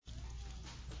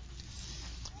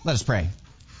Let us pray.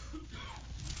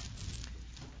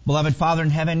 Beloved Father in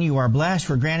heaven, you are blessed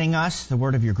for granting us the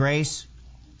word of your grace,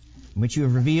 in which you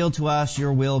have revealed to us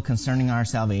your will concerning our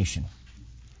salvation.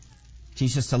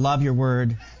 Teach us to love your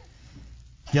word,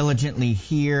 diligently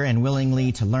hear and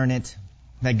willingly to learn it,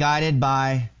 that guided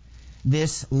by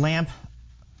this lamp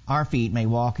our feet may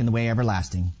walk in the way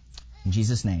everlasting. In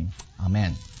Jesus' name,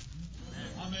 amen.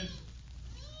 Amen.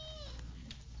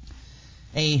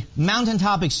 A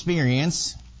mountaintop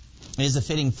experience is a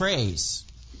fitting phrase.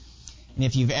 And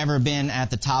if you've ever been at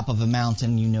the top of a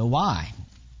mountain, you know why.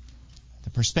 The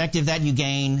perspective that you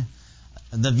gain,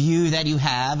 the view that you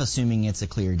have, assuming it's a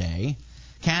clear day,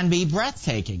 can be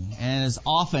breathtaking and is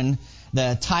often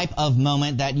the type of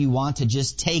moment that you want to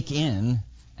just take in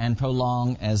and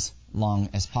prolong as long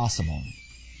as possible.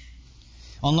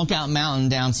 On Lookout Mountain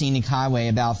down Scenic Highway,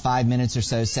 about 5 minutes or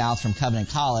so south from Covenant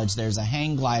College, there's a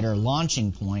hang glider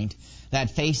launching point that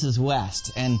faces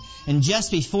west. And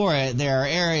just before it, there are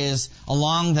areas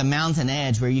along the mountain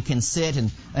edge where you can sit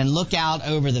and look out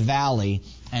over the valley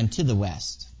and to the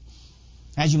west.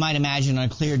 As you might imagine, on a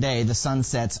clear day, the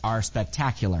sunsets are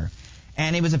spectacular.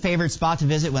 And it was a favorite spot to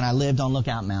visit when I lived on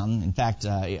Lookout Mountain. In fact,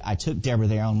 I took Deborah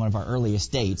there on one of our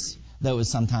earliest dates, though it was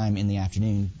sometime in the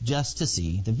afternoon, just to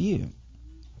see the view.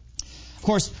 Of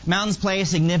course, mountains play a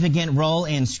significant role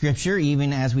in Scripture,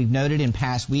 even as we've noted in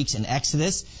past weeks in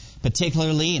Exodus,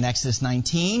 particularly in Exodus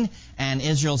 19, and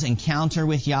Israel's encounter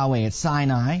with Yahweh at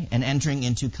Sinai and entering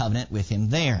into covenant with Him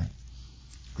there.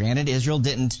 Granted, Israel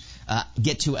didn't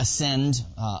get to ascend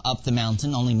up the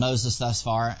mountain, only Moses thus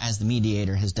far as the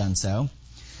mediator has done so.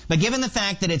 But given the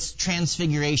fact that it's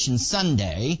Transfiguration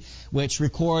Sunday, which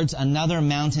records another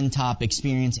mountaintop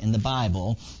experience in the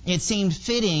Bible, it seemed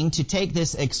fitting to take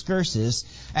this excursus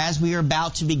as we are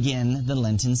about to begin the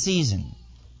Lenten season.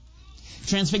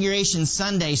 Transfiguration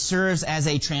Sunday serves as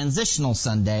a transitional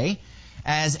Sunday,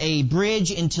 as a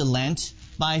bridge into Lent,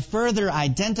 by further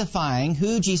identifying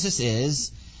who Jesus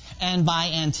is and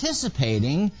by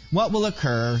anticipating what will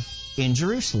occur in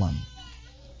Jerusalem.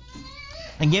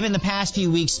 And given the past few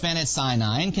weeks spent at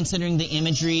Sinai, and considering the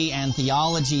imagery and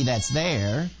theology that's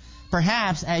there,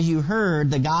 perhaps as you heard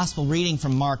the gospel reading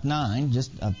from Mark 9 just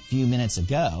a few minutes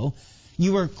ago,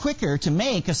 you were quicker to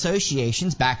make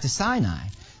associations back to Sinai,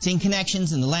 seeing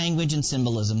connections in the language and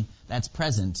symbolism that's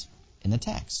present in the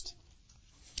text.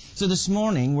 So this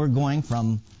morning, we're going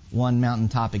from one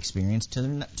mountaintop experience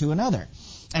to another.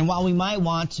 And while we might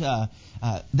want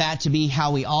that to be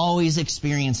how we always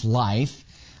experience life,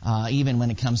 even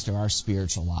when it comes to our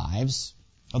spiritual lives,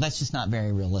 well, that's just not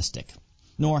very realistic,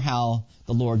 nor how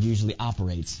the Lord usually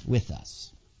operates with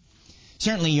us.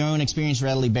 Certainly, your own experience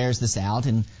readily bears this out,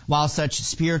 and while such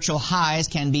spiritual highs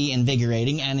can be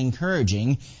invigorating and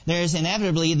encouraging, there is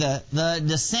inevitably the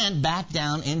descent back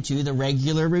down into the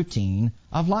regular routine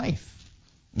of life.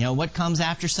 You know, what comes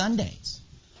after Sundays?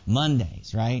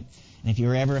 Mondays, right? And if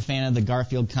you're ever a fan of the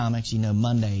Garfield comics, you know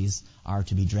Mondays are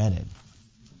to be dreaded.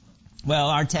 Well,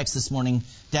 our text this morning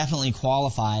definitely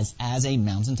qualifies as a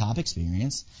mountaintop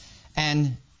experience,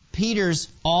 and Peter's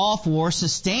all for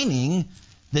sustaining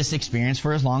this experience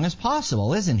for as long as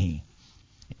possible, isn't he?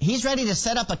 He's ready to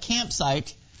set up a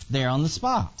campsite there on the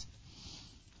spot.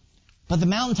 But the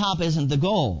mountaintop isn't the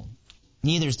goal.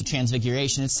 Neither is the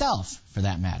Transfiguration itself, for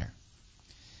that matter.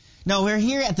 No, we're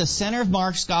here at the center of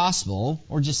Mark's Gospel,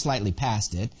 or just slightly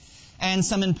past it, and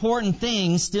some important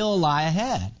things still lie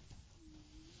ahead.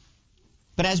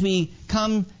 But as we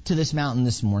come to this mountain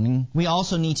this morning, we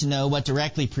also need to know what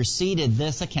directly preceded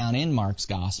this account in Mark's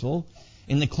Gospel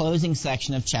in the closing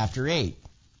section of chapter 8.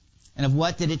 And of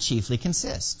what did it chiefly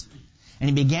consist? And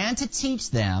he began to teach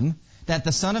them that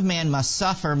the Son of Man must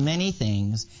suffer many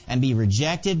things and be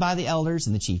rejected by the elders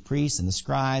and the chief priests and the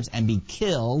scribes and be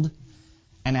killed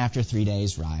and after 3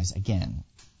 days rise again.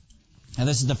 Now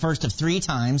this is the first of 3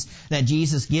 times that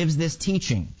Jesus gives this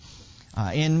teaching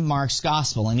in Mark's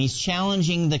Gospel, and he's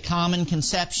challenging the common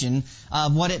conception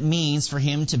of what it means for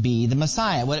him to be the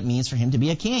Messiah, what it means for him to be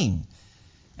a king,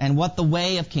 and what the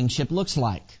way of kingship looks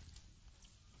like.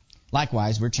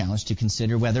 Likewise, we're challenged to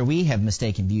consider whether we have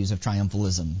mistaken views of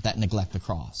triumphalism that neglect the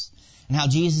cross, and how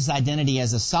Jesus' identity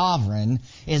as a sovereign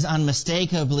is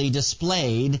unmistakably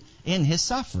displayed in his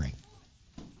suffering.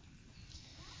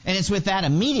 And it's with that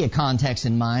immediate context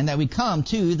in mind that we come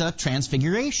to the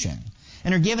Transfiguration,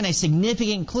 and are given a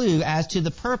significant clue as to the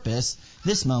purpose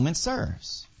this moment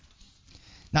serves.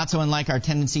 Not so unlike our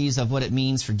tendencies of what it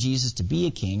means for Jesus to be a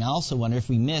king, I also wonder if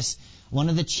we miss one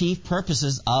of the chief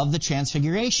purposes of the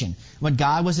Transfiguration, what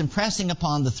God was impressing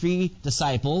upon the 3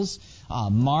 disciples,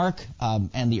 Mark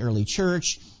and the early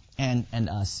church, and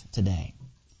us today.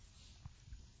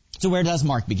 So where does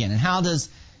Mark begin? And how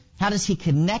does he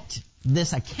connect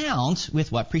this account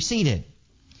with what preceded?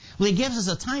 Well, he gives us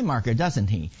a time marker, doesn't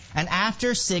he? And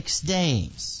after 6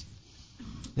 days.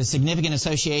 The significant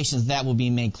associations that will be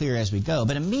made clear as we go.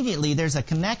 But immediately there's a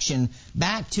connection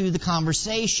back to the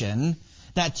conversation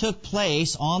that took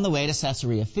place on the way to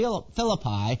Caesarea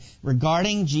Philippi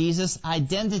regarding Jesus'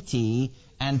 identity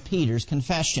and Peter's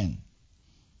confession.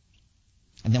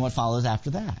 And then what follows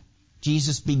after that?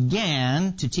 Jesus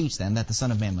began to teach them that the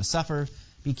Son of Man must suffer,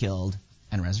 be killed,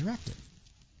 and resurrected.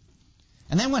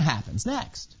 And then what happens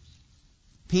next?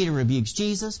 Peter rebukes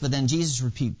Jesus, but then Jesus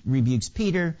rebukes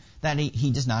Peter that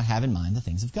he does not have in mind the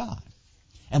things of God.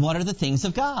 And what are the things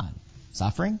of God?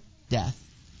 Suffering, death,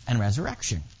 and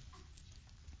resurrection.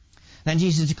 Then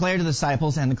Jesus declared to the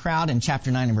disciples and the crowd in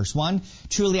chapter 9 and verse 1,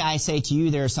 "Truly I say to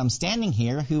you, there are some standing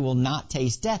here who will not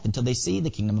taste death until they see the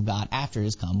kingdom of God after it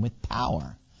has come with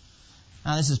power."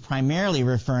 Now this is primarily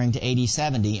referring to AD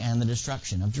 70 and the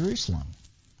destruction of Jerusalem.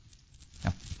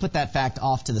 Now put that fact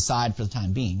off to the side for the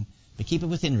time being, but keep it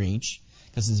within reach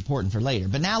because it's important for later.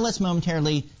 But now let's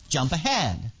momentarily jump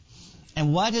ahead.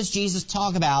 And what does Jesus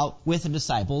talk about with the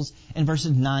disciples in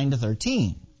verses 9 to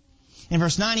 13? In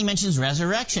verse 9 he mentions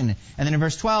resurrection. And then in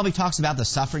verse 12 he talks about the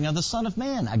suffering of the Son of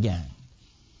Man again.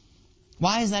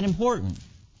 Why is that important?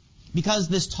 Because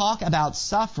this talk about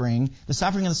suffering, the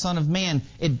suffering of the Son of Man,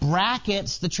 it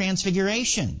brackets the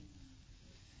transfiguration.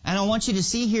 And I want you to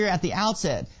see here at the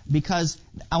outset, because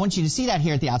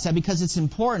it's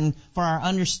important for our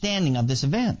understanding of this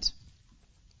event.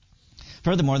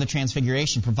 Furthermore, the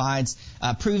transfiguration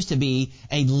proves to be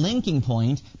a linking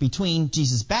point between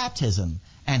Jesus' baptism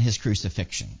and his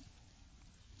crucifixion.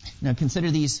 Now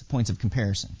consider these points of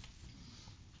comparison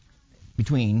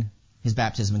between his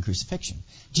baptism and crucifixion.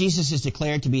 Jesus is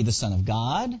declared to be the Son of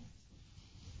God.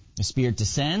 The Spirit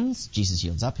descends. Jesus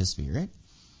yields up his Spirit.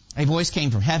 A voice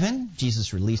came from heaven.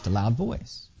 Jesus released a loud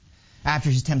voice. After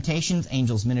his temptations,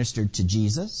 angels ministered to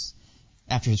Jesus.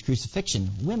 After his crucifixion,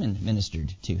 women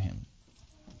ministered to him.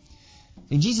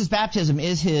 Jesus' baptism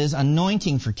is his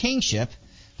anointing for kingship,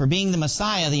 for being the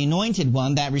Messiah, the anointed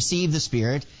one that received the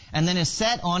Spirit, and then is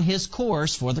set on his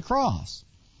course for the cross.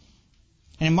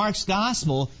 And in Mark's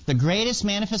Gospel, the greatest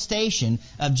manifestation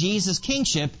of Jesus'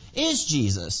 kingship is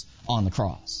Jesus on the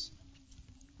cross.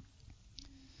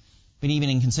 But even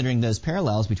in considering those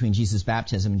parallels between Jesus'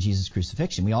 baptism and Jesus'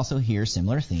 crucifixion, we also hear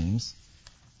similar themes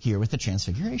here with the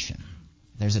transfiguration.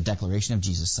 There's a declaration of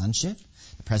Jesus' sonship,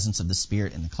 the presence of the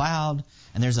Spirit in the cloud,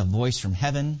 and there's a voice from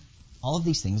heaven. All of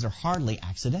these things are hardly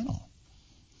accidental.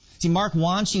 See, Mark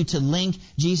wants you to link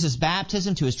Jesus'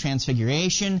 baptism to his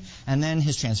transfiguration, and then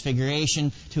his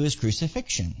transfiguration to his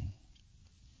crucifixion.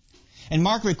 And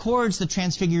Mark records the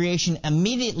transfiguration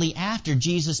immediately after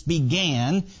Jesus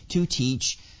began to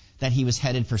teach that he was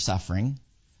headed for suffering,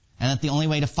 and that the only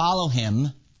way to follow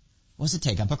him was to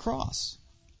take up a cross.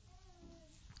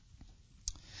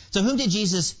 So whom did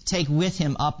Jesus take with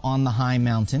him up on the high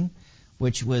mountain,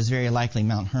 which was very likely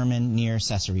Mount Hermon near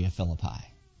Caesarea Philippi?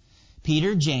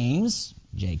 Peter, James,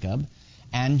 Jacob,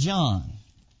 and John.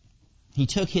 He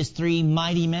took his 3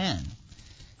 mighty men.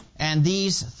 And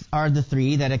these are the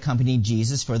 3 that accompanied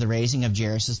Jesus for the raising of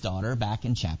Jairus' daughter back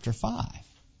in chapter 5.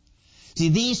 See,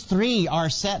 these 3 are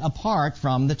set apart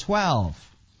from the 12.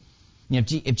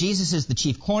 If Jesus is the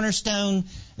chief cornerstone,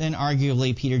 then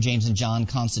arguably Peter, James, and John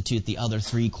constitute the other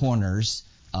 3 corners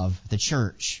of the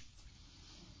church.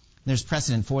 There's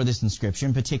precedent for this in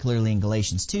Scripture, particularly in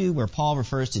Galatians 2, where Paul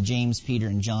refers to James, Peter,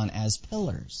 and John as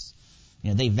pillars.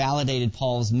 They validated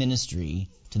Paul's ministry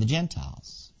to the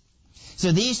Gentiles.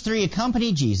 So these 3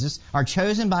 accompanied Jesus, are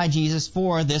chosen by Jesus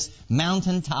for this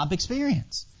mountaintop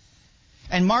experience.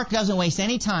 And Mark doesn't waste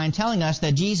any time telling us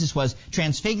that Jesus was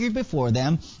transfigured before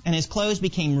them, and his clothes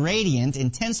became radiant,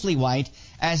 intensely white,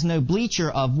 as no bleacher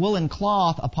of woolen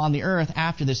cloth upon the earth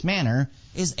after this manner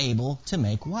is able to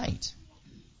make white.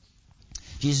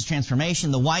 Jesus'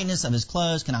 transformation, the whiteness of his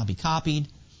clothes cannot be copied.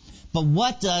 But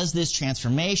what does this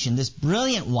transformation, this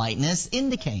brilliant whiteness,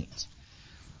 indicate?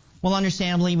 Well,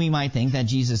 understandably, we might think that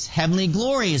Jesus' heavenly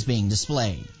glory is being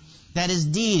displayed. That his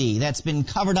deity that's been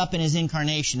covered up in his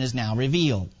incarnation is now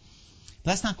revealed.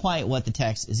 But that's not quite what the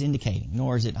text is indicating,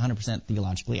 nor is it 100%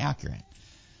 theologically accurate.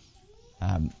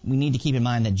 We need to keep in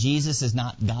mind that Jesus is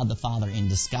not God the Father in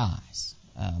disguise.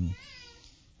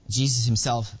 Jesus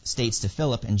himself states to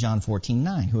Philip in John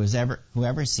 14:9,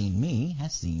 whoever has seen me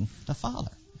has seen the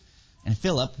Father. And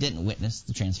Philip didn't witness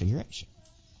the transfiguration.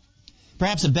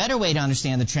 Perhaps a better way to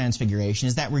understand the transfiguration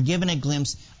is that we're given a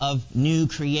glimpse of new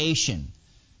creation.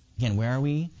 Again, where are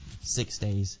we? 6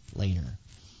 days later.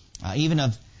 Even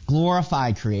of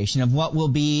glorified creation of what will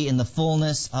be in the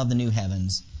fullness of the new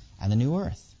heavens and the new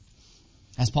earth.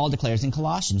 As Paul declares in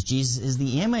Colossians, Jesus is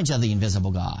the image of the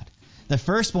invisible God, the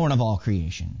firstborn of all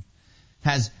creation,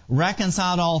 has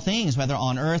reconciled all things, whether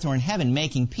on earth or in heaven,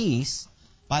 making peace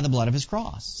by the blood of his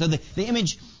cross. So the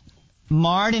image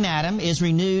marred in Adam is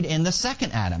renewed in the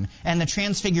second Adam, and the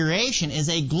transfiguration is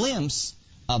a glimpse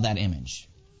of that image,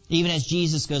 even as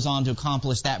Jesus goes on to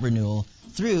accomplish that renewal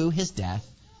through his death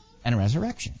and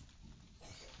resurrection.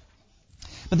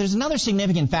 But there's another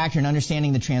significant factor in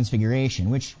understanding the transfiguration,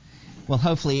 which will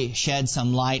hopefully shed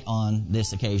some light on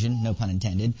this occasion, no pun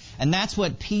intended, and that's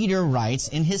what Peter writes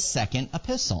in his second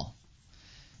epistle.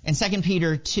 In 2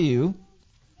 Peter 2,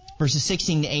 verses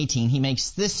 16 to 18, he makes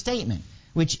this statement,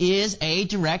 which is a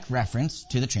direct reference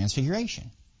to the transfiguration.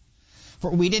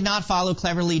 For we did not follow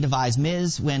cleverly devised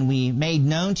myths when we made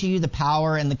known to you the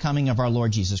power and the coming of our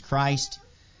Lord Jesus Christ,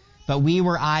 but we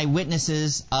were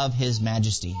eyewitnesses of his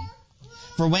majesty.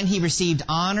 For when he received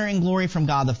honor and glory from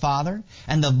God the Father,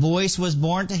 and the voice was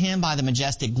borne to him by the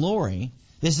majestic glory,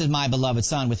 "This is my beloved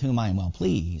Son with whom I am well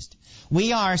pleased,"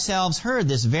 we ourselves heard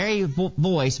this very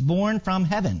voice borne from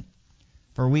heaven,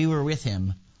 for we were with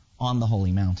him on the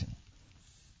holy mountain.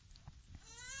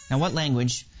 Now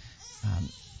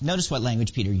notice what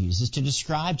language Peter uses to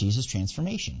describe Jesus'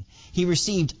 transformation. He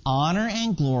received honor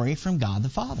and glory from God the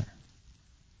Father.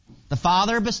 The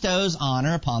Father bestows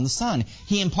honor upon the Son.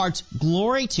 He imparts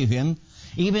glory to him.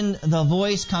 Even the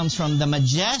voice comes from the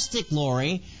majestic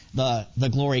glory, the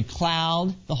glory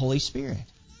cloud, the Holy Spirit.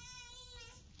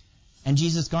 And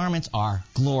Jesus' garments are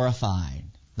glorified.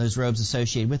 Those robes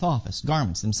associated with office.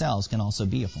 Garments themselves can also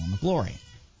be a form of glory.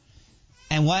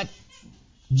 And what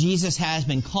Jesus has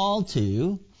been called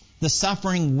to, the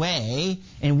suffering way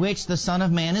in which the Son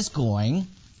of Man is going,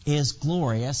 is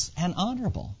glorious and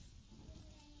honorable.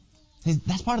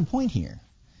 That's part of the point here.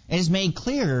 It is made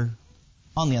clear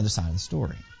on the other side of the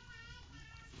story.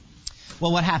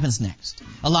 Well, what happens next?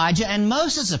 Elijah and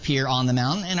Moses appear on the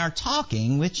mountain and are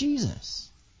talking with Jesus.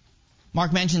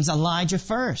 Mark mentions Elijah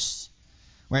first,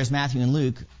 whereas Matthew and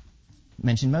Luke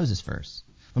mention Moses first.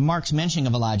 But Mark's mention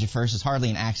of Elijah first is hardly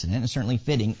an accident and certainly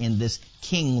fitting in this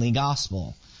kingly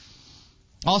gospel.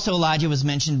 Also, Elijah was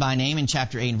mentioned by name in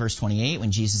chapter 8 and verse 28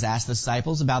 when Jesus asked the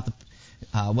disciples about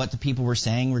what the people were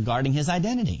saying regarding his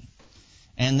identity.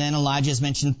 And then Elijah is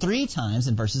mentioned 3 times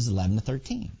in verses 11 to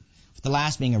 13, with the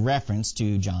last being a reference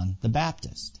to John the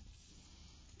Baptist.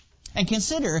 And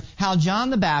consider how John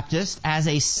the Baptist, as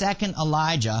a second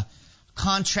Elijah,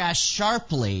 contrasts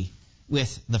sharply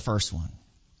with the first one.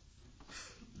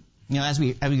 You know, as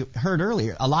we heard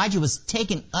earlier, Elijah was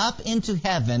taken up into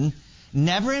heaven,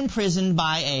 never imprisoned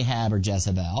by Ahab or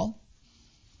Jezebel.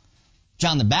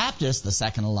 John the Baptist, the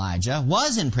second Elijah,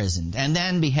 was imprisoned and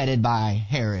then beheaded by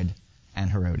Herod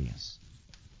and Herodias.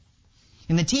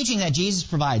 In the teaching that Jesus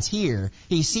provides here,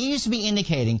 he seems to be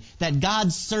indicating that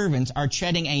God's servants are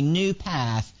treading a new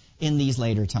path in these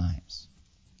later times.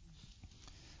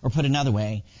 Or put another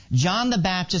way, John the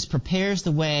Baptist prepares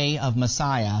the way of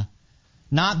Messiah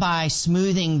not by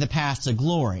smoothing the path to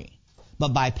glory,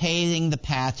 but by paving the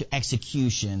path to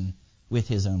execution with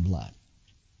his own blood.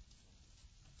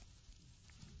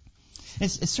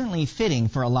 It's certainly fitting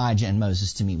for Elijah and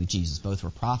Moses to meet with Jesus. Both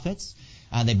were prophets.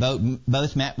 They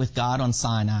both met with God on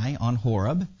Sinai, on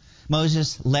Horeb.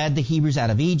 Moses led the Hebrews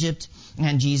out of Egypt,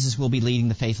 and Jesus will be leading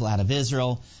the faithful out of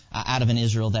Israel, out of an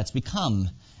Israel that's become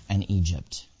an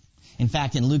Egypt. In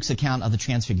fact, in Luke's account of the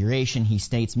Transfiguration, he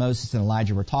states Moses and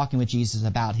Elijah were talking with Jesus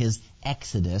about his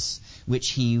exodus, which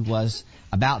he was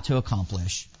about to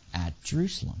accomplish at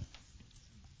Jerusalem.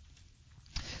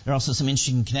 There are also some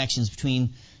interesting connections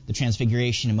between the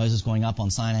Transfiguration and Moses going up on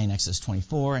Sinai in Exodus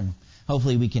 24, and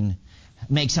hopefully we can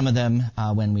make some of them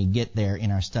when we get there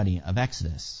in our study of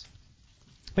Exodus.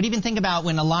 But even think about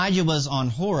when Elijah was on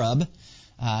Horeb,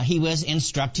 he was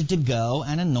instructed to go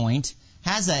and anoint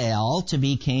Hazael to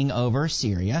be king over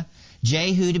Syria,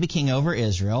 Jehu to be king over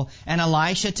Israel, and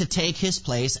Elisha to take his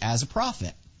place as a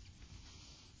prophet.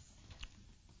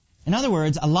 In other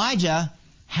words, Elijah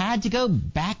had to go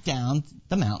back down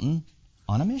the mountain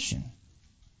on a mission.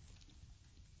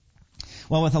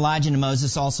 Well, with Elijah and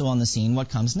Moses also on the scene, what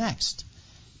comes next?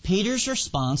 Peter's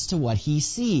response to what he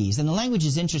sees. And the language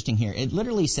is interesting here. It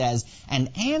literally says,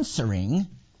 "And answering,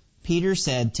 Peter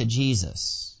said to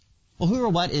Jesus." Well, who or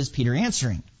what is Peter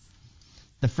answering?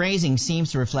 The phrasing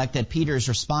seems to reflect that Peter is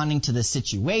responding to the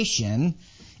situation,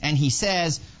 and he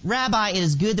says, "Rabbi, it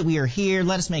is good that we are here.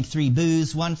 Let us make 3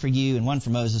 booths, one for you and one for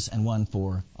Moses and one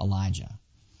for Elijah."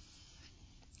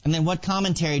 And then what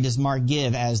commentary does Mark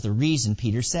give as the reason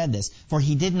Peter said this? For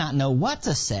he did not know what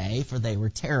to say, for they were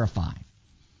terrified.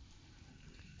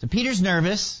 So Peter's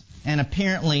nervous and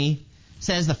apparently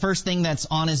says the first thing that's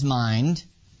on his mind.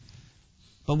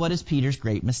 But what is Peter's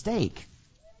great mistake?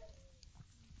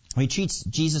 Well, he treats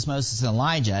Jesus, Moses, and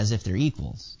Elijah as if they're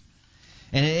equals.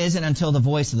 And it isn't until the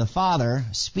voice of the Father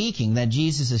speaking that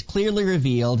Jesus is clearly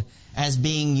revealed as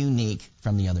being unique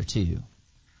from the other two.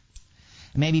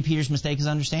 And maybe Peter's mistake is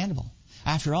understandable.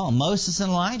 After all, Moses and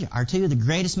Elijah are two of the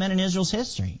greatest men in Israel's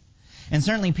history. And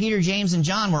certainly Peter, James, and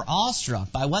John were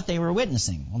awestruck by what they were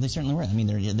witnessing. Well, they certainly were. I mean,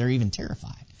 they're even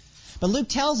terrified. But Luke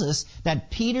tells us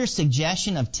that Peter's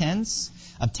suggestion of tents,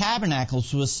 of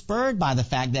tabernacles, was spurred by the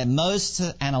fact that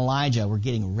Moses and Elijah were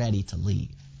getting ready to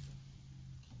leave.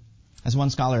 As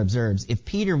one scholar observes, if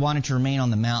Peter wanted to remain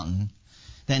on the mountain,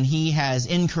 then he has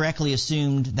incorrectly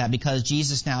assumed that because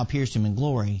Jesus now appears to him in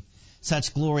glory,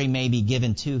 such glory may be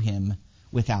given to him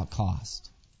without cost.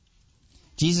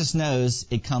 Jesus knows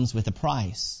it comes with a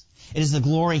price. It is the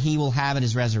glory he will have at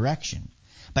his resurrection.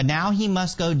 But now he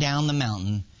must go down the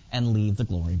mountain and leave the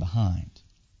glory behind.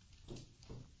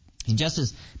 Just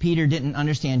as Peter didn't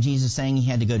understand Jesus saying he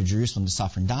had to go to Jerusalem to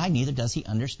suffer and die, neither does he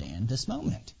understand this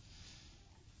moment.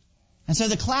 And so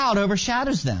the cloud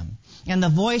overshadows them. And the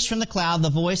voice from the cloud, the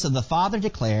voice of the Father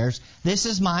declares, "This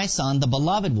is my Son, the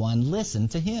beloved one, listen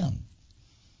to him."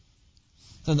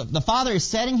 So the Father is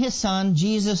setting his Son,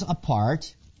 Jesus,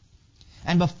 apart.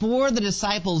 And before the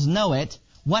disciples know it,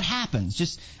 what happens?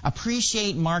 Just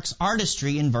appreciate Mark's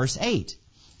artistry in verse 8.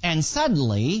 And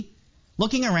suddenly,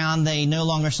 looking around, they no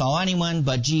longer saw anyone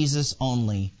but Jesus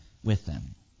only with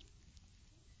them.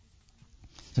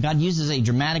 So God uses a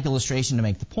dramatic illustration to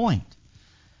make the point.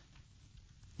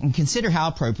 And consider how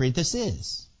appropriate this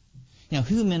is. You know,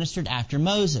 who ministered after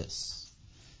Moses?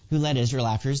 Who led Israel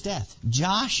after his death?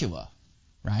 Joshua,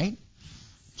 right?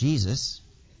 Jesus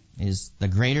is the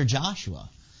greater Joshua.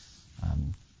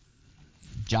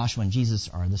 Joshua and Jesus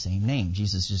are the same name.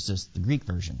 Jesus is just the Greek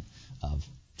version of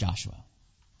Joshua.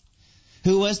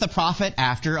 Who was the prophet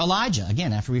after Elijah?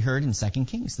 Again, after we heard in 2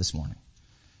 Kings this morning.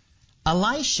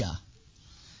 Elisha.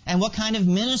 And what kind of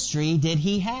ministry did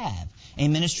he have? A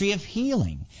ministry of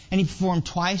healing. And he performed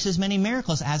twice as many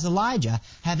miracles as Elijah,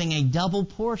 having a double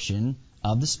portion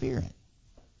of the Spirit.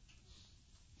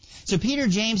 So Peter,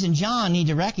 James, and John need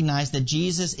to recognize that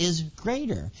Jesus is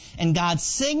greater. And God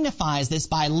signifies this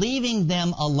by leaving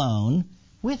them alone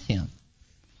with him.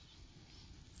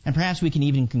 And perhaps we can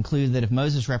even conclude that if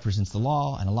Moses represents the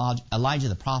law and Elijah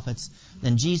the prophets,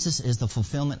 then Jesus is the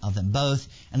fulfillment of them both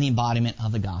and the embodiment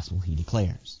of the gospel he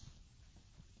declares.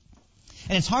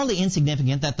 And it's hardly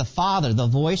insignificant that the Father, the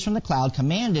voice from the cloud,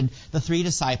 commanded the three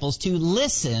disciples to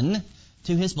listen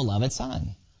to his beloved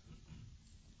Son.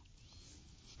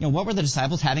 You know, what were the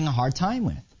disciples having a hard time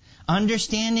with?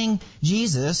 Understanding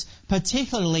Jesus,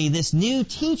 particularly this new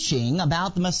teaching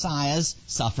about the Messiah's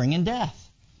suffering and death.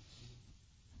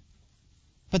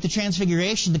 But the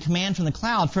transfiguration, the command from the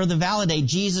cloud, further validate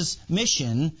Jesus'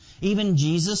 mission, even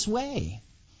Jesus' way.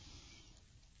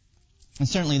 And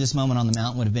certainly this moment on the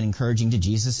mountain would have been encouraging to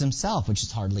Jesus himself, which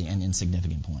is hardly an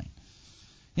insignificant point.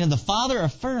 You know, the Father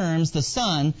affirms the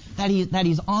Son that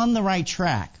he's on the right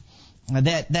track,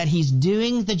 that he's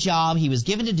doing the job he was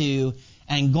given to do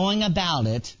and going about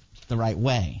it the right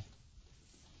way.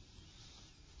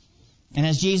 And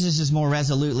as Jesus is more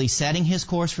resolutely setting his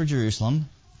course for Jerusalem,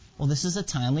 well, this is a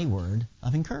timely word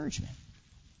of encouragement.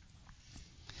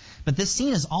 But this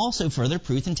scene is also further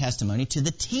proof and testimony to the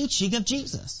teaching of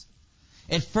Jesus.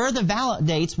 It further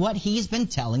validates what he's been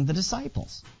telling the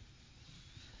disciples.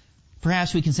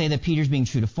 Perhaps we can say that Peter's being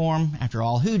true to form. After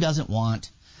all, who doesn't want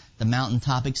the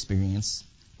mountaintop experience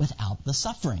without the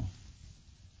suffering?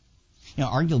 You know,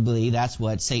 arguably, that's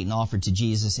what Satan offered to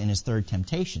Jesus in his third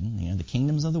temptation. You know, the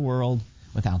kingdoms of the world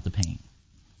without the pain.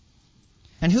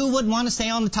 And who wouldn't want to stay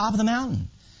on the top of the mountain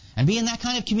and be in that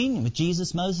kind of communion with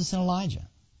Jesus, Moses, and Elijah?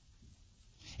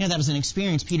 You know, that was an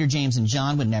experience Peter, James, and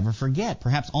John would never forget,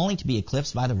 perhaps only to be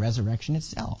eclipsed by the resurrection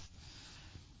itself.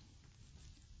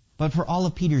 But for all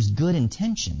of Peter's good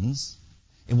intentions,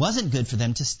 it wasn't good for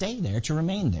them to stay there, to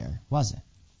remain there, was it?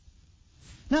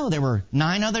 No, there were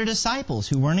 9 other disciples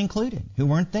who weren't included, who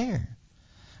weren't there.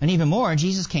 And even more,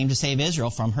 Jesus came to save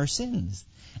Israel from her sins.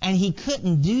 And he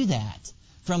couldn't do that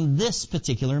from this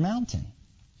particular mountain.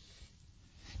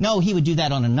 No, he would do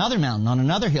that on another mountain, on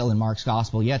another hill in Mark's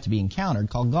gospel yet to be encountered,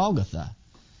 called Golgotha.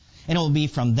 And it will be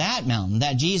from that mountain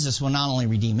that Jesus will not only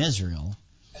redeem Israel,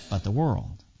 but the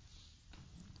world.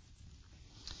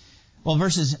 Well,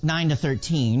 verses 9 to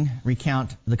 13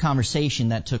 recount the conversation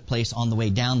that took place on the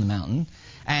way down the mountain.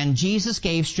 And Jesus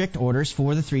gave strict orders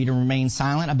for the three to remain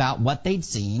silent about what they'd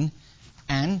seen,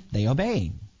 and they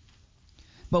obeyed.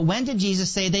 But when did Jesus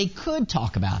say they could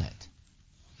talk about it?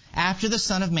 after the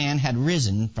Son of Man had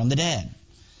risen from the dead.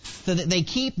 So that they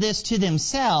keep this to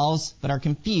themselves, but are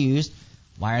confused.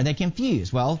 Why are they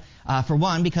confused? Well, for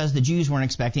one, because the Jews weren't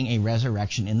expecting a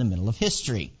resurrection in the middle of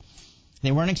history.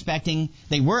 They were expecting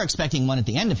one at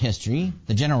the end of history,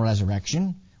 the general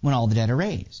resurrection, when all the dead are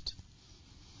raised.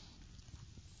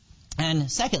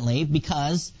 And secondly,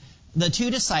 because the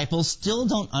disciples still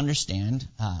don't understand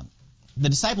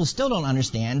that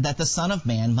the Son of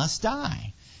Man must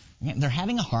die. They're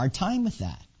having a hard time with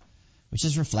that, which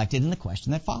is reflected in the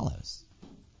question that follows.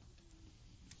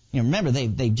 Remember,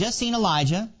 they've just seen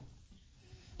Elijah,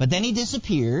 but then he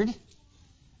disappeared,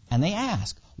 and they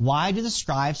ask, why do the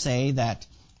scribes say that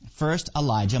first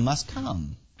Elijah must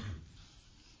come?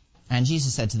 And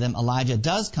Jesus said to them, Elijah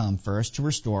does come first to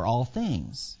restore all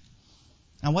things.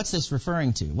 Now, what's this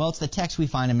referring to? Well, it's the text we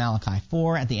find in Malachi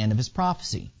 4 at the end of his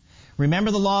prophecy.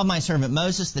 Remember the law of my servant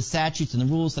Moses, the statutes and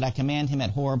the rules that I command him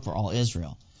at Horeb for all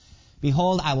Israel.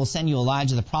 Behold, I will send you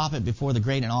Elijah the prophet before the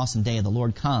great and awesome day of the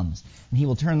Lord comes. And he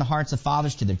will turn the hearts of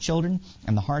fathers to their children,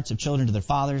 and the hearts of children to their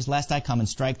fathers, lest I come and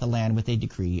strike the land with a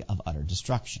decree of utter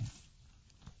destruction.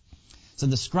 So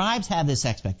the scribes have this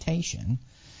expectation.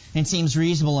 It seems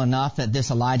reasonable enough that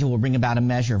this Elijah will bring about a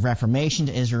measure of reformation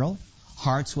to Israel.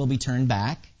 Hearts will be turned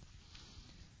back.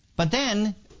 But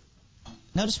then,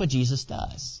 notice what Jesus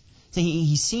does. So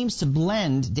he seems to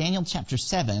blend Daniel chapter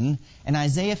 7 and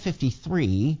Isaiah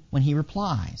 53 when he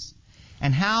replies.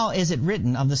 And how is it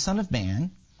written of the Son of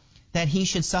Man that he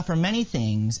should suffer many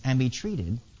things and be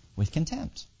treated with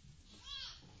contempt?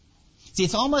 See,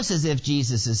 it's almost as if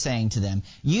Jesus is saying to them,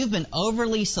 you've been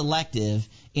overly selective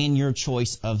in your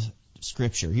choice of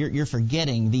Scripture. You're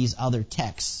forgetting these other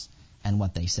texts and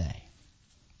what they say.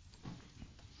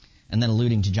 And then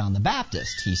alluding to John the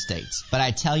Baptist, he states, but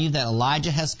I tell you that Elijah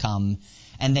has come,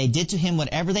 and they did to him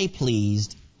whatever they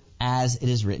pleased, as it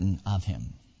is written of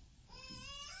him.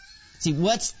 See,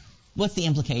 what's the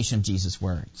implication of Jesus'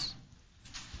 words?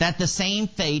 That the same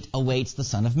fate awaits the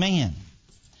Son of Man.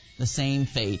 The same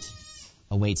fate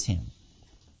awaits him.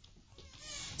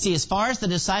 See, as far as the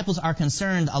disciples are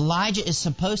concerned, Elijah is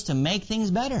supposed to make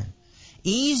things better,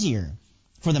 easier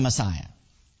for the Messiah.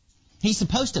 He's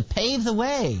supposed to pave the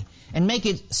way and make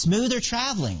it smoother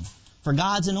traveling for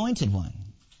God's anointed one.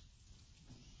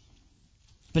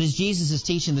 But as Jesus is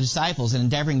teaching the disciples and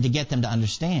endeavoring to get them to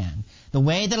understand, the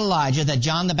way that Elijah, that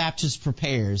John the Baptist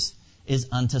prepares, is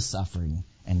unto suffering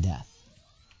and death.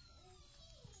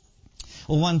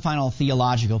 Well, one final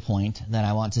theological point that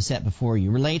I want to set before you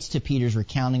relates to Peter's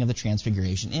recounting of the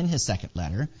Transfiguration in his second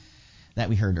letter that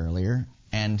we heard earlier,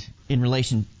 and in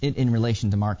relation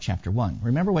to Mark chapter 1.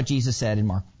 Remember what Jesus said in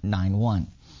Mark 9:1.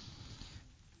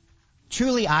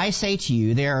 Truly I say to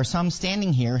you, there are some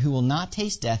standing here who will not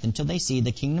taste death until they see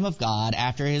the kingdom of God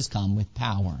after it has come with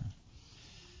power.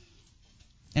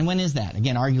 And when is that?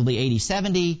 Again, arguably AD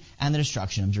 70 and the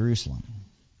destruction of Jerusalem.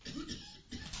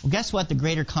 Well, guess what the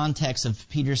greater context of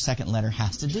Peter's second letter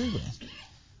has to do with?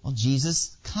 Well,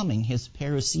 Jesus coming, his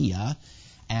parousia,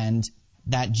 and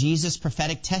that Jesus'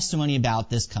 prophetic testimony about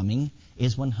this coming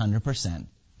is 100%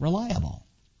 reliable.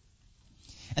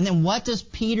 And then what does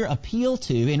Peter appeal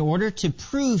to in order to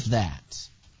prove that?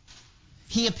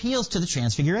 He appeals to the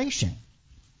Transfiguration.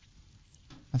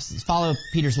 Let's follow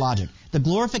Peter's logic. The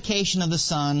glorification of the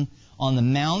Son on the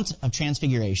Mount of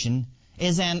Transfiguration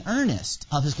is an earnest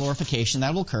of his glorification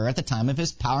that will occur at the time of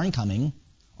his power and coming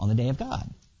on the day of God.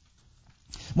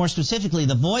 More specifically,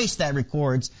 the voice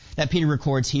that Peter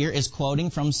records here is quoting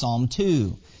from Psalm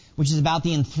 2, which is about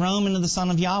the enthronement of the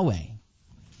Son of Yahweh.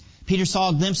 Peter saw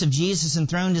a glimpse of Jesus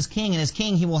enthroned as king, and as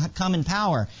king he will come in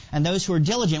power, and those who are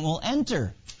diligent will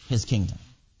enter his kingdom.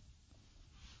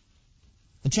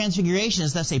 The Transfiguration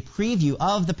is thus a preview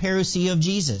of the parousia of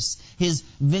Jesus, his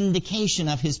vindication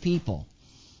of his people,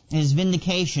 and his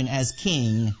vindication as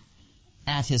king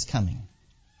at his coming.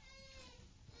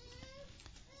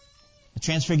 The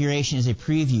Transfiguration is a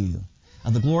preview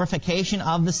of the glorification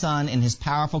of the Son in his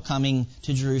powerful coming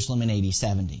to Jerusalem in AD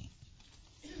 70.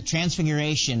 The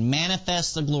Transfiguration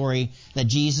manifests the glory that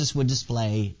Jesus would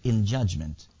display in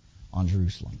judgment on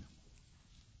Jerusalem.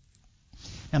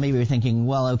 Now maybe you're thinking,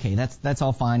 well, okay, that's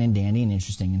all fine and dandy and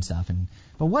interesting and stuff,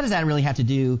 but what does that really have to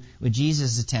do with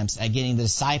Jesus' attempts at getting the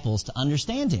disciples to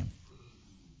understand him?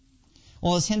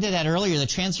 Well, as hinted at earlier, the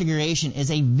Transfiguration is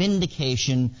a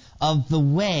vindication of the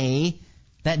way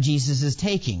that Jesus is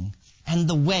taking and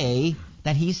the way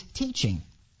that he's teaching.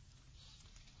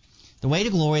 The way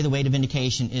to glory, the way to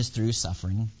vindication is through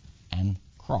suffering and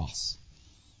cross.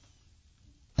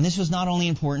 And this was not only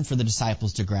important for the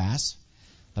disciples to grasp,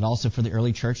 but also for the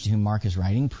early church to whom Mark is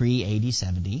writing, pre-AD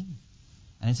 70,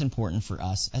 and it's important for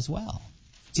us as well.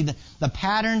 See, the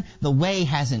pattern, the way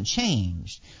hasn't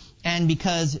changed. And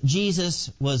because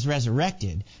Jesus was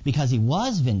resurrected, because he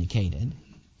was vindicated,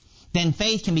 then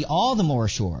faith can be all the more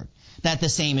assured that the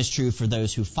same is true for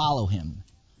those who follow him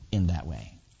in that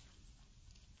way.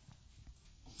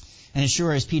 And as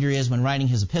sure as Peter is when writing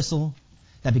his epistle,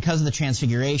 that because of the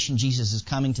transfiguration, Jesus is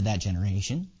coming to that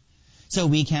generation, so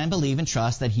we can believe and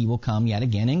trust that he will come yet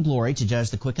again in glory to judge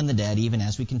the quick and the dead, even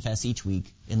as we confess each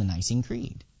week in the Nicene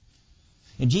Creed.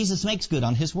 And Jesus makes good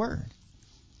on his word.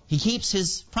 He keeps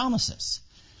his promises.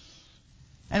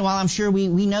 And while I'm sure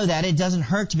we know that, it doesn't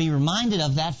hurt to be reminded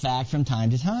of that fact from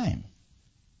time to time.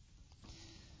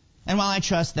 And while I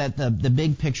trust that the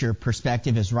big picture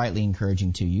perspective is rightly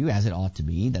encouraging to you, as it ought to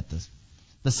be, that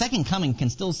the second coming can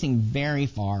still seem very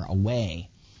far away.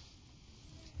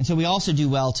 And so we also do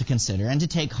well to consider and to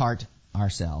take to heart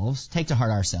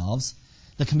ourselves,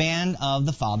 the command of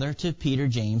the Father to Peter,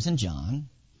 James, and John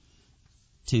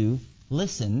to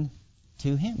listen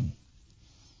to him.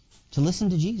 To listen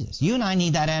to Jesus. You and I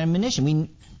need that admonition.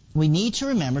 We need to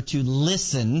remember to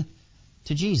listen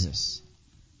to Jesus.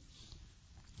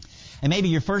 And maybe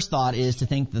your first thought is to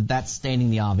think that that's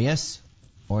stating the obvious,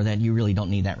 or that you really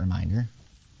don't need that reminder.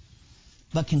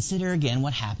 But consider again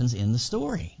what happens in the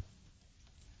story.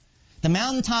 The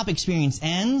mountaintop experience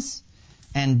ends,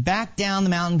 and back down the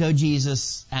mountain go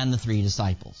Jesus and the 3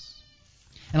 disciples.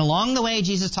 And along the way,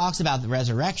 Jesus talks about the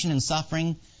resurrection and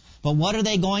suffering. But what are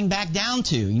they going back down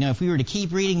to? You know, if we were to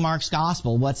keep reading Mark's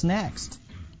gospel, what's next?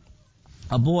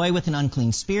 A boy with an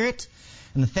unclean spirit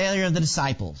and the failure of the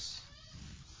disciples.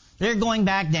 They're going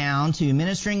back down to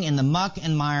ministering in the muck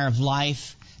and mire of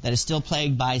life that is still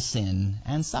plagued by sin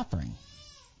and suffering.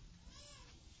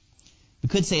 We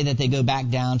could say that they go back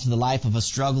down to the life of a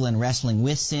struggle and wrestling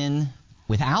with sin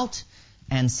without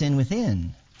and sin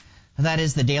within. That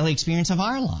is the daily experience of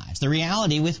our lives, the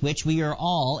reality with which we are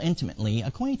all intimately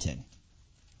acquainted.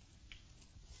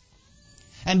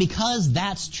 And because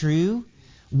that's true,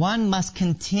 one must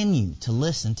continue to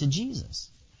listen to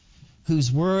Jesus,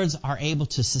 whose words are able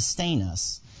to sustain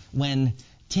us when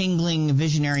tingling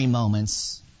visionary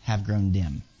moments have grown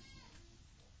dim.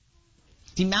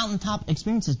 See, mountaintop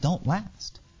experiences don't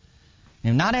last.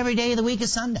 Not every day of the week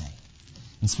is Sunday.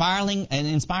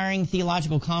 Inspiring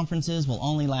theological conferences will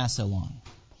only last so long.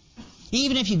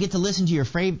 Even if you get to listen to your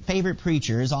favorite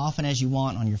preacher as often as you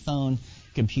want on your phone,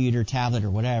 computer, tablet,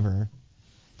 or whatever,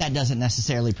 that doesn't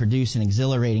necessarily produce an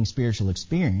exhilarating spiritual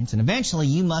experience. And eventually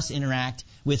you must interact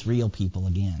with real people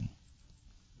again.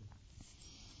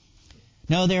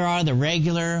 No, there are the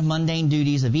regular, mundane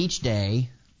duties of each day: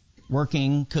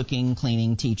 working, cooking,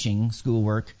 cleaning, teaching,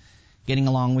 schoolwork, getting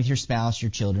along with your spouse,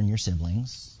 your children, your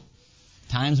siblings.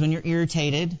 Times when you're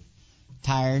irritated,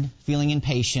 tired, feeling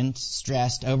impatient,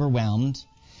 stressed, overwhelmed,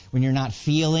 when you're not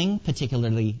feeling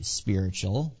particularly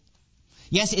spiritual.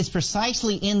 Yes, it's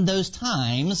precisely in those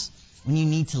times when you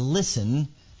need to listen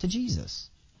to Jesus.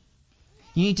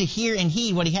 You need to hear and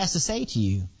heed what he has to say to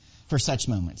you for such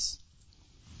moments.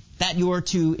 That you're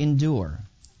to endure,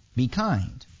 be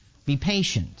kind, be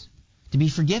patient, to be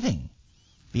forgiving,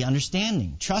 be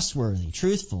understanding, trustworthy,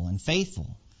 truthful, and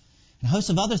faithful. And a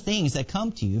host of other things that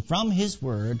come to you from his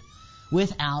word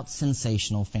without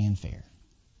sensational fanfare.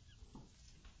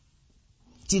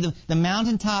 See, the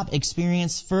mountaintop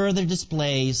experience further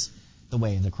displays the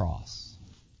way of the cross,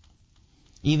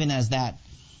 even as that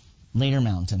later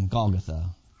mountain, Golgotha,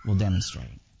 will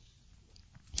demonstrate.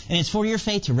 And it's for your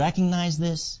faith to recognize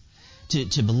this,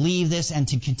 to believe this, and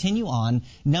to continue on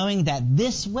knowing that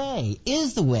this way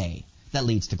is the way that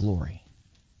leads to glory.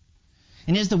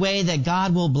 And is the way that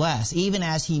God will bless, even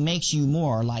as he makes you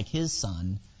more like his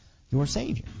Son, your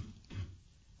Savior.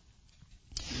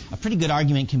 A pretty good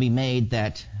argument can be made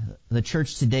that the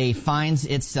church today finds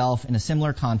itself in a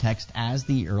similar context as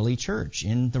the early church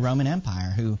in the Roman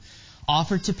Empire, who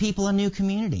offered to people a new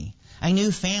community, a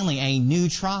new family, a new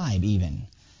tribe even,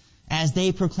 as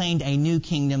they proclaimed a new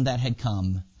kingdom that had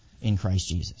come in Christ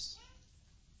Jesus.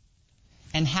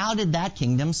 And how did that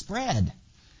kingdom spread?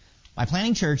 By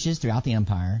planting churches throughout the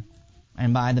empire,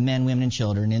 and by the men, women, and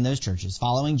children in those churches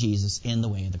following Jesus in the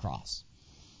way of the cross.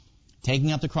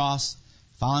 Taking up the cross,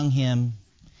 following him,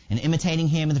 and imitating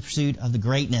him in the pursuit of the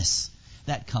greatness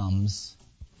that comes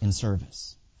in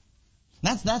service.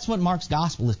 That's what Mark's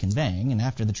gospel is conveying. And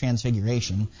after the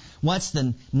transfiguration, what's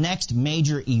the next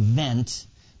major event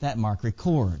that Mark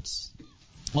records?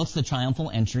 Well, it's the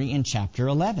triumphal entry in chapter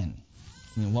 11,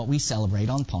 what we celebrate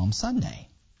on Palm Sunday.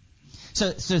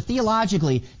 So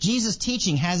theologically, Jesus'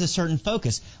 teaching has a certain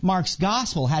focus. Mark's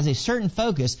gospel has a certain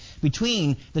focus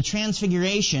between the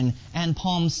transfiguration and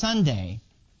Palm Sunday.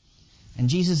 And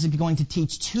Jesus is going to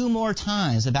teach 2 more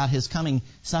times about his coming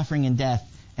suffering and death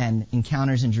and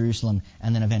encounters in Jerusalem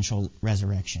and then eventual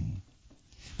resurrection.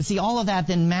 But see, all of that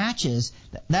then matches,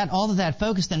 all of that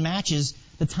focus then matches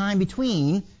the time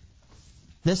between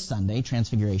this Sunday,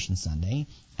 Transfiguration Sunday,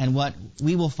 and what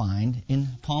we will find in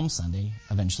Palm Sunday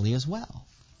eventually as well.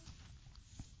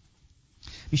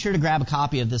 Be sure to grab a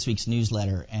copy of this week's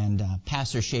newsletter and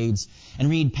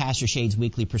read Pastor Shade's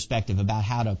weekly perspective about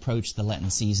how to approach the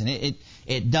Lenten season.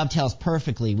 It dovetails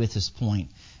perfectly with this point,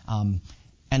 and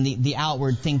the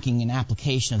outward thinking and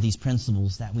application of these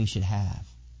principles that we should have.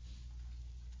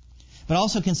 But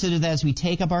also consider that as we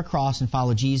take up our cross and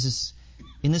follow Jesus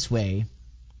in this way,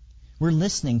 we're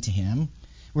listening to him,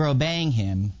 we're obeying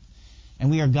him,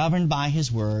 and we are governed by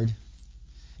his word,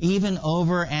 even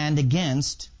over and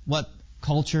against what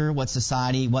culture, what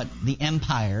society, what the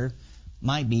empire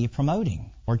might be promoting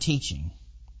or teaching.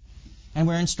 And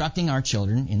we're instructing our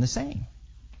children in the same.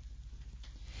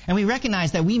 And we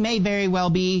recognize that we may very well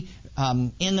be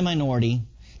in the minority,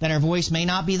 that our voice may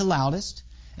not be the loudest,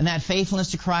 and that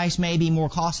faithfulness to Christ may be more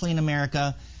costly in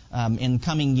America in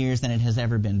coming years than it has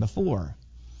ever been before.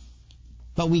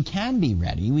 But we can be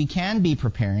ready, we can be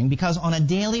preparing, because on a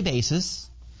daily basis,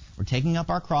 we're taking up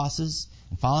our crosses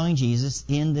and following Jesus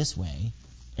in this way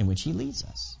in which he leads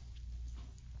us.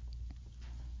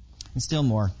 And still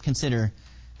more, consider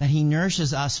that he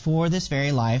nourishes us for this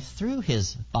very life through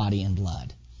his body and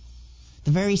blood.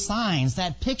 The very signs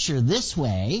that picture this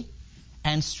way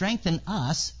and strengthen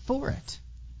us for it.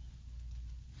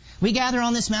 We gather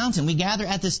on this mountain, we gather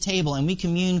at this table, and we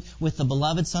commune with the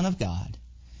beloved Son of God.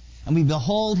 And we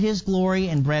behold his glory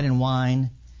in bread and wine,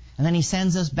 and then he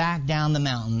sends us back down the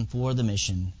mountain for the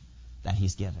mission that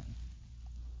he's given.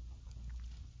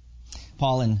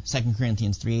 Paul in 2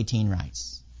 Corinthians 3:18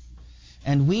 writes,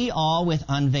 "And we all with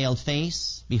unveiled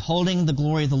face, beholding the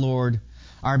glory of the Lord,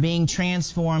 are being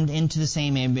transformed into the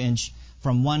same image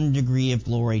from one degree of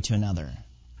glory to another.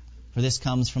 For this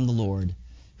comes from the Lord,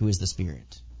 who is the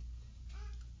Spirit."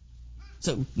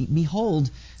 So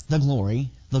behold the glory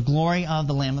of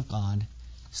the Lamb of God,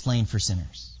 slain for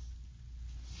sinners.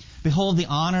 Behold the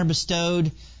honor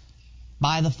bestowed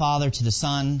by the Father to the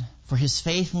Son for his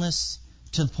faithfulness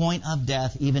to the point of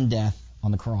death, even death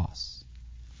on the cross.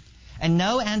 And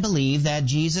know and believe that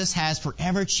Jesus has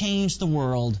forever changed the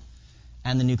world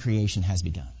and the new creation has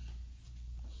begun.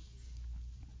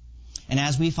 And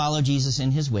as we follow Jesus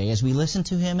in his way, as we listen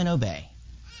to him and obey,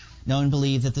 know and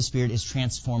believe that the Spirit is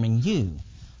transforming you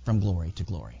from glory to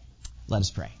glory. Let us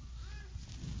pray.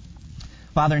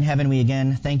 Father in heaven, we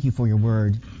again thank you for your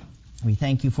word. We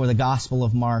thank you for the Gospel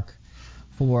of Mark,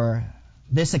 for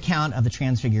this account of the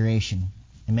Transfiguration.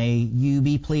 And may you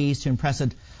be pleased to impress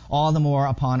it all the more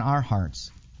upon our hearts,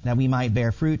 that we might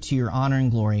bear fruit to your honor and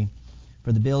glory,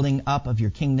 for the building up of your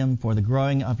kingdom, for the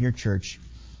growing of your church.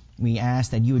 We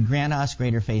ask that you would grant us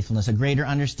greater faithfulness, a greater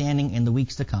understanding in the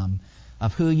weeks to come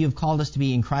of who you have called us to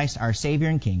be in Christ our Savior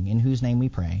and King, in whose name we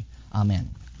pray. Amen.